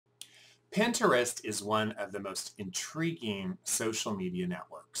Pinterest is one of the most intriguing social media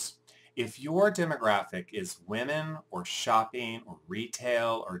networks. If your demographic is women or shopping or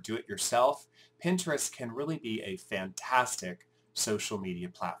retail or do-it-yourself, Pinterest can really be a fantastic social media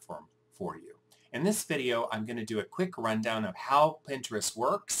platform for you. In this video, I'm going to do a quick rundown of how Pinterest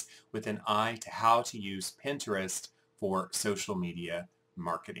works with an eye to how to use Pinterest for social media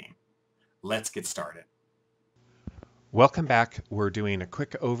marketing. Let's get started. Welcome back. We're doing a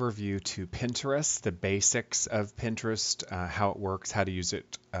quick overview to Pinterest, the basics of Pinterest, how it works, how to use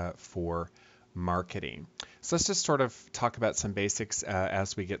it for marketing. So let's just sort of talk about some basics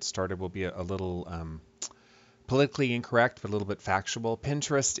as we get started. We'll be a little politically incorrect, but a little bit factual.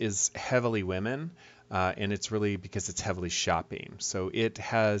 Pinterest is heavily women, and it's really because it's heavily shopping. So it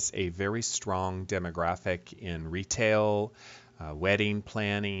has a very strong demographic in retail, wedding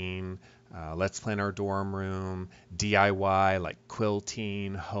planning, let's plan our dorm room, DIY like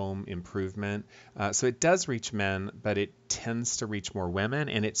quilting, home improvement. So it does reach men, but it tends to reach more women,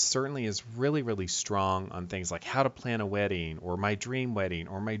 and it certainly is really, really strong on things like how to plan a wedding, or my dream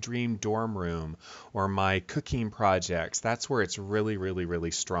dorm room, or my cooking projects. That's where it's really, really,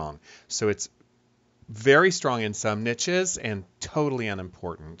 really strong. So it's very strong in some niches and totally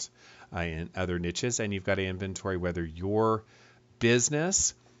unimportant in other niches, and you've got to inventory whether your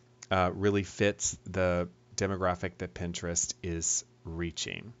business really fits the demographic that Pinterest is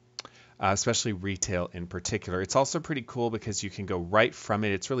reaching, especially retail in particular. It's also pretty cool because you can go right from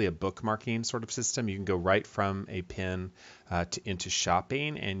it. It's really a bookmarking sort of system. You can go right from a pin into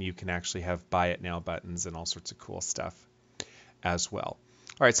shopping, and you can actually have buy it now buttons and all sorts of cool stuff as well.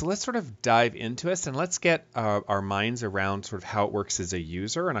 All right, so let's sort of dive into this, and let's get our minds around sort of how it works as a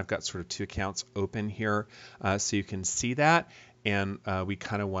user. And I've got sort of two accounts open here so you can see that. And we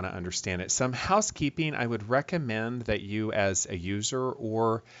kind of want to understand it. Some housekeeping, I would recommend that you as a user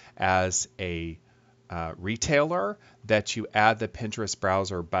or as a retailer, that you add the Pinterest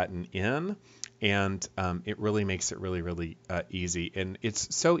browser button in, and it really makes it really, really easy. And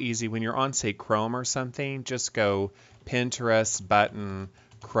it's so easy when you're on, say, Chrome or something, just go Pinterest button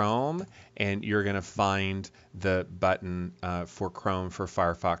Chrome, and you're going to find the button for Chrome, for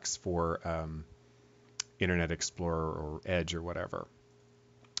Firefox, for Internet Explorer or Edge or whatever.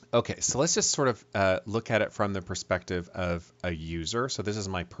 Okay, so let's just sort of look at it from the perspective of a user. So this is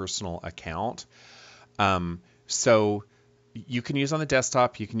my personal account. So you can use on the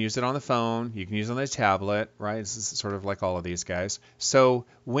desktop, you can use it on the phone, you can use it on the tablet, right? This is sort of like all of these guys. So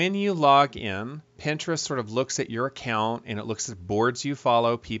when you log in, Pinterest sort of looks at your account, and it looks at boards you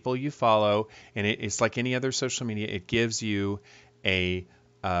follow, people you follow, and it's like any other social media. It gives you a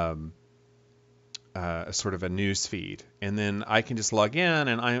sort of a news feed, and then I can just log in,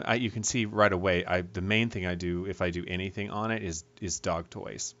 and you can see right away. The main thing I do if I do anything on it is dog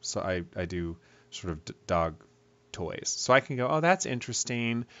toys. So I do sort of dog toys. So I can go, oh, that's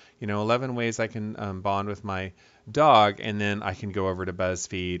interesting. 11 ways I can bond with my dog, and then I can go over to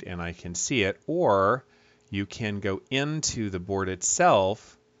BuzzFeed and I can see it. Or you can go into the board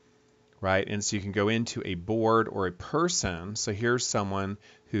itself, right? And so you can go into a board or a person. So here's someone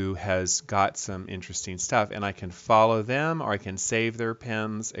who has got some interesting stuff, and I can follow them, or I can save their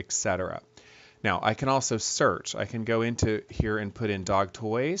pins, etc. Now I can also search. I can go into here and put in dog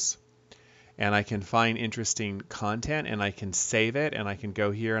toys, and I can find interesting content, and I can save it, and I can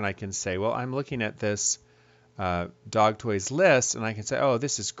go here and I can say, well, I'm looking at this dog toys list, and I can say, oh,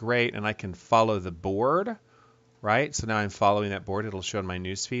 this is great, and I can follow the board, right? So now I'm following that board. It'll show in my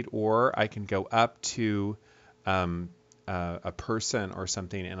newsfeed, or I can go up to a person or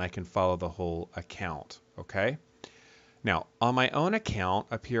something, and I can follow the whole account. Okay. Now on my own account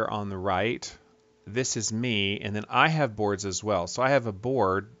up here on the right, this is me, and then I have boards as well. So I have a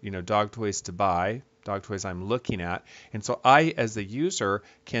board, dog toys to buy, dog toys I'm looking at, and so I, as the user,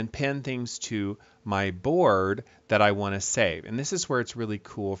 can pin things to my board that I want to save. And this is where it's really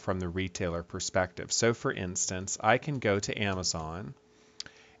cool from the retailer perspective. So for instance, I can go to Amazon,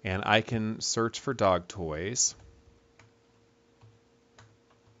 and I can search for dog toys,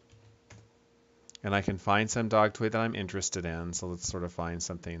 and I can find some dog toy that I'm interested in. So let's sort of find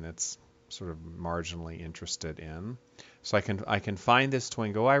something that's sort of marginally interested in. So I can find this toy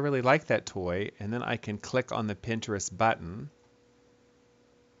and go, oh, I really like that toy, and then I can click on the Pinterest button,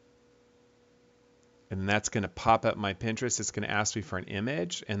 and that's going to pop up my Pinterest. It's going to ask me for an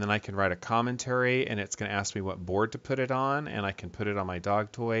image, and then I can write a commentary, and it's going to ask me what board to put it on, and I can put it on my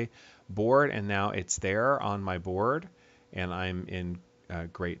dog toy board, and now it's there on my board, and I'm in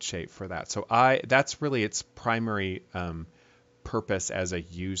great shape for that. So that's really its primary purpose as a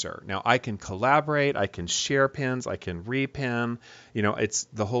user. Now I can collaborate, I can share pins, I can repin, it's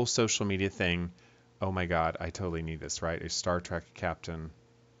the whole social media thing. Oh my God, I totally need this, right? A Star Trek captain.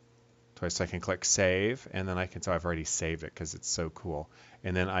 Twice I can click save, and then so I've already saved it because it's so cool.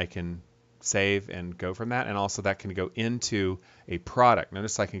 And then I can save and go from that, and also that can go into a product.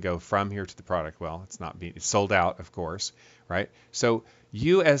 Notice I can go from here to the product. Well, it's sold out, of course, right? So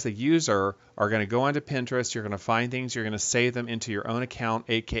you as a user are going to go onto Pinterest, you're going to find things, you're going to save them into your own account,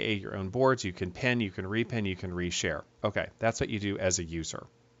 aka your own boards. You can pin, you can repin, you can reshare. Okay, that's what you do as a user.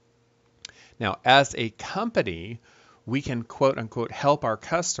 Now, as a company, we can quote unquote help our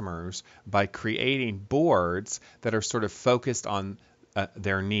customers by creating boards that are sort of focused on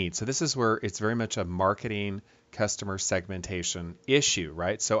their needs. So this is where it's very much a marketing customer segmentation issue,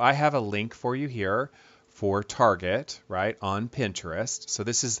 right? So I have a link for you here for Target, right, on Pinterest. So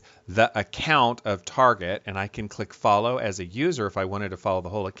this is the account of Target, and I can click follow as a user if I wanted to follow the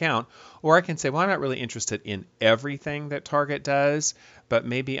whole account, or I can say, well, I'm not really interested in everything that Target does, but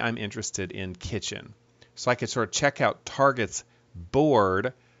maybe I'm interested in kitchen. So I could sort of check out Target's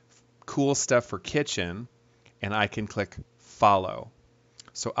board, cool stuff for kitchen, and I can click follow.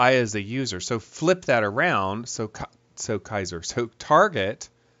 So I as a user, so flip that around, so Target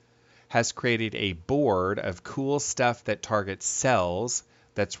has created a board of cool stuff that Target sells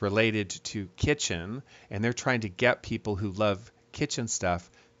that's related to kitchen, and they're trying to get people who love kitchen stuff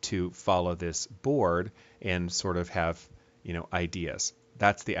to follow this board and sort of have, ideas.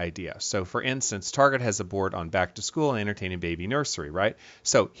 That's the idea. So for instance, Target has a board on back to school and entertaining baby nursery, right?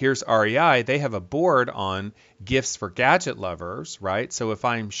 So here's REI. They have a board on gifts for gadget lovers, right? So if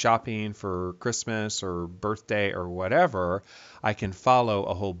I'm shopping for Christmas or birthday or whatever, I can follow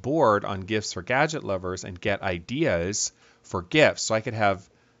a whole board on gifts for gadget lovers and get ideas for gifts. So I could have,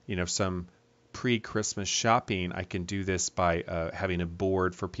 some pre-Christmas shopping. I can do this by having a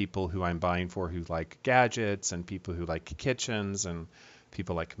board for people who I'm buying for who like gadgets, and people who like kitchens, and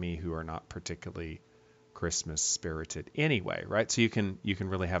people like me who are not particularly Christmas spirited anyway, right? So you can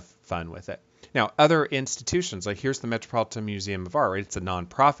really have fun with it. Now, other institutions, like here's the Metropolitan Museum of Art, right? It's a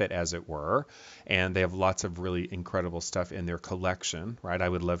nonprofit, as it were, and they have lots of really incredible stuff in their collection, right? I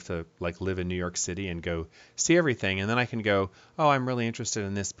would love to live in New York City and go see everything, and then I can go, oh, I'm really interested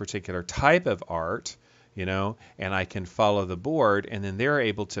in this particular type of art, and I can follow the board, and then they're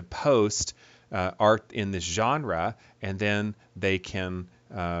able to post art in this genre, and then they can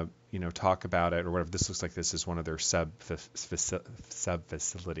talk about it or whatever. This looks like this is one of their sub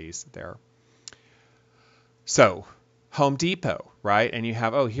facilities there. So Home Depot, right? And you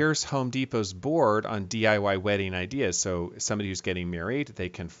have, here's Home Depot's board on DIY wedding ideas. So somebody who's getting married, they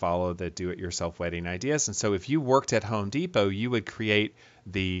can follow the do-it-yourself wedding ideas. And so if you worked at Home Depot, you would create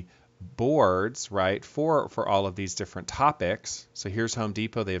the boards, right, for all of these different topics. So here's Home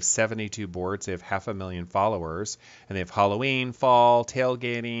Depot. They have 72 boards. They have 500,000 followers, and they have Halloween, fall,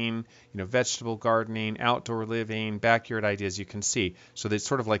 tailgating, vegetable gardening, outdoor living, backyard ideas. You can see. So they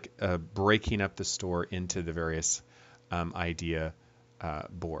sort of like breaking up the store into the various idea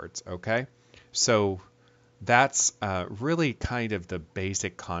boards. Okay, so that's really kind of the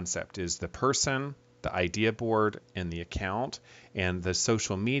basic concept: is the person, the idea board, and the account, and the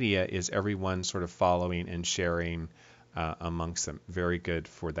social media is everyone sort of following and sharing amongst them. Very good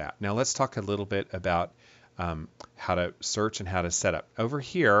for that. Now let's talk a little bit about how to search and how to set up. Over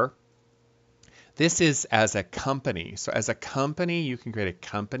here, this is as a company. So as a company, you can create a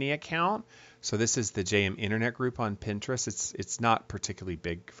company account. So this is the JM Internet Group on Pinterest. It's not particularly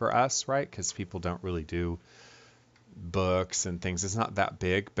big for us, right? Because people don't really do books and things. It's not that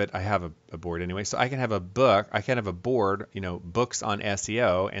big, but I have a board anyway. So I can have a book, I can have a board, books on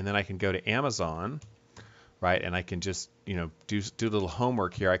SEO, and then I can go to Amazon, right? And I can just, do a little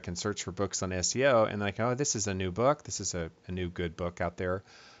homework here. I can search for books on SEO, and I go, this is a new book. This is a new good book out there.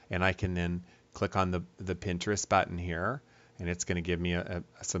 And I can then click on the Pinterest button here, and it's going to give me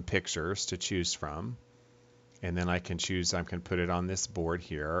some pictures to choose from. And then I can choose, I can put it on this board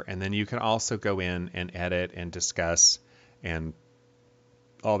here. And then you can also go in and edit and discuss and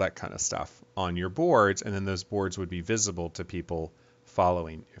all that kind of stuff on your boards. And then those boards would be visible to people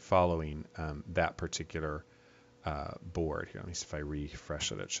following that particular board. Here, let me see if I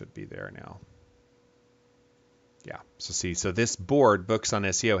refresh it. It should be there now. Yeah, so see, so this board, Books on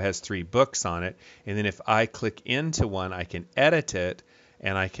SEO, has 3 books on it. And then if I click into one, I can edit it,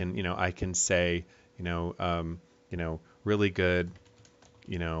 and I can, I can say, really good,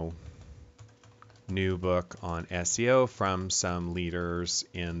 new book on SEO from some leaders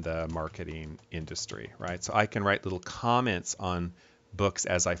in the marketing industry, right? So I can write little comments on books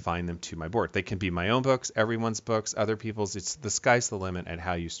as I find them to my board. They can be my own books, everyone's books, other people's. It's the sky's the limit at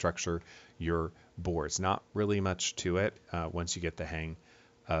how you structure your boards. Not really much to it once you get the hang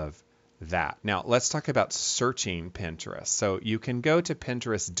of that. Now let's talk about searching Pinterest. So you can go to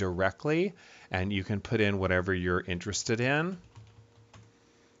Pinterest directly and you can put in whatever you're interested in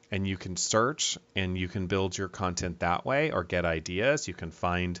and you can search and you can build your content that way or get ideas. You can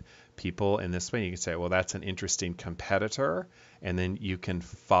find people in this way. You can say, well, that's an interesting competitor, and then you can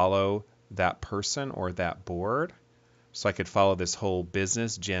follow that person or that board. So I could follow this whole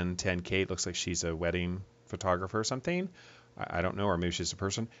business, Jen 10K. It looks like she's a wedding photographer or something. I don't know, or maybe she's a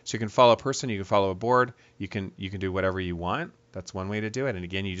person. So you can follow a person, you can follow a board, you can do whatever you want. That's one way to do it. And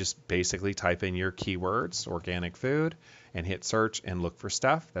again, you just basically type in your keywords, organic food, and hit search and look for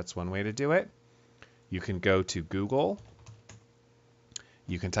stuff. That's one way to do it. You can go to Google.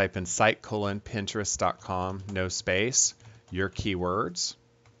 You can type in site:/pinterest.com, no space, your keywords,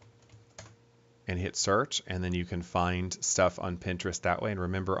 and hit search, and then you can find stuff on Pinterest that way. And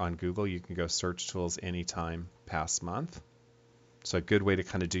remember, on Google, you can go search tools anytime past month. So a good way to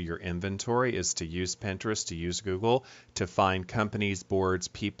kind of do your inventory is to use Pinterest, to use Google, to find companies, boards,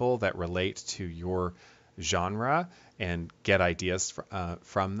 people that relate to your genre and get ideas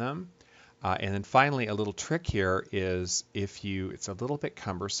from them. And then finally, a little trick here is it's a little bit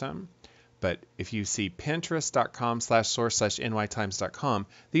cumbersome, but if you see pinterest.com/source/nytimes.com,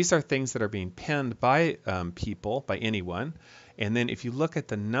 these are things that are being pinned by people, by anyone. And then if you look at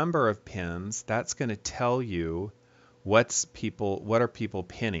the number of pins, that's going to tell you what are people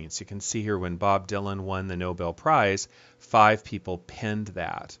pinning. So you can see here when Bob Dylan won the Nobel Prize, 5 people pinned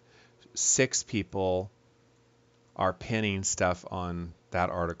that. 6 people are pinning stuff on that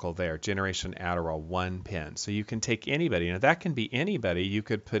article there. Generation Adderall, 1 pin. So you can take anybody. Now that can be anybody. You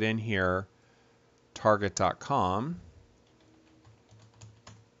could put in here target.com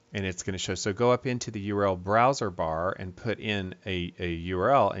and it's going to show. So go up into the URL browser bar and put in a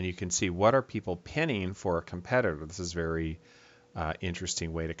URL and you can see what are people pinning for a competitor. This is a very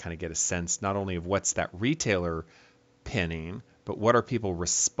interesting way to kind of get a sense not only of what's that retailer pinning, but what are people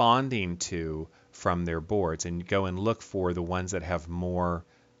responding to from their boards, and go and look for the ones that have more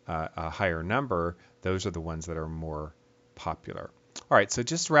a higher number. Those are the ones that are more popular. All right, so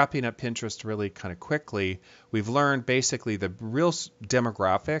just wrapping up Pinterest really kind of quickly, we've learned basically the real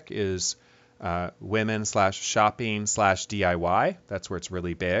demographic is women/shopping/DIY. That's where it's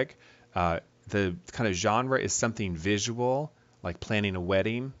really big. The kind of genre is something visual, like planning a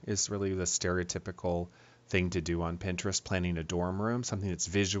wedding is really the stereotypical thing to do on Pinterest. Planning a dorm room, something that's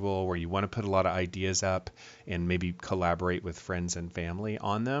visual where you want to put a lot of ideas up and maybe collaborate with friends and family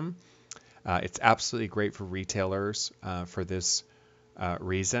on them. It's absolutely great for retailers for this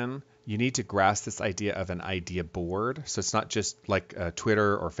reason. You need to grasp this idea of an idea board. So it's not just like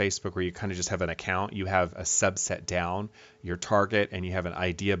Twitter or Facebook where you kind of just have an account. You have a subset down, your target, and you have an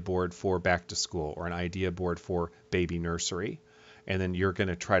idea board for back to school or an idea board for baby nursery. And then you're going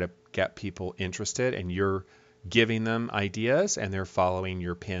to try to get people interested, and you're giving them ideas, and they're following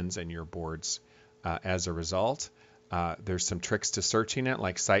your pins and your boards as a result. There's some tricks to searching it,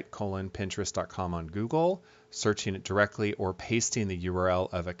 like site:/pinterest.com on Google, searching it directly, or pasting the URL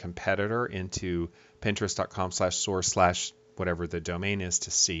of a competitor into pinterest.com/source/ whatever the domain is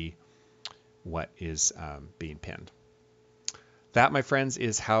to see what is being pinned. That, my friends,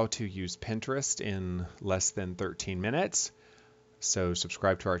 is how to use Pinterest in less than 13 minutes. So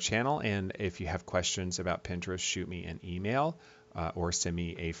subscribe to our channel, and if you have questions about Pinterest, shoot me an email or send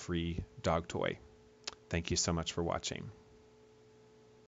me a free dog toy. Thank you so much for watching.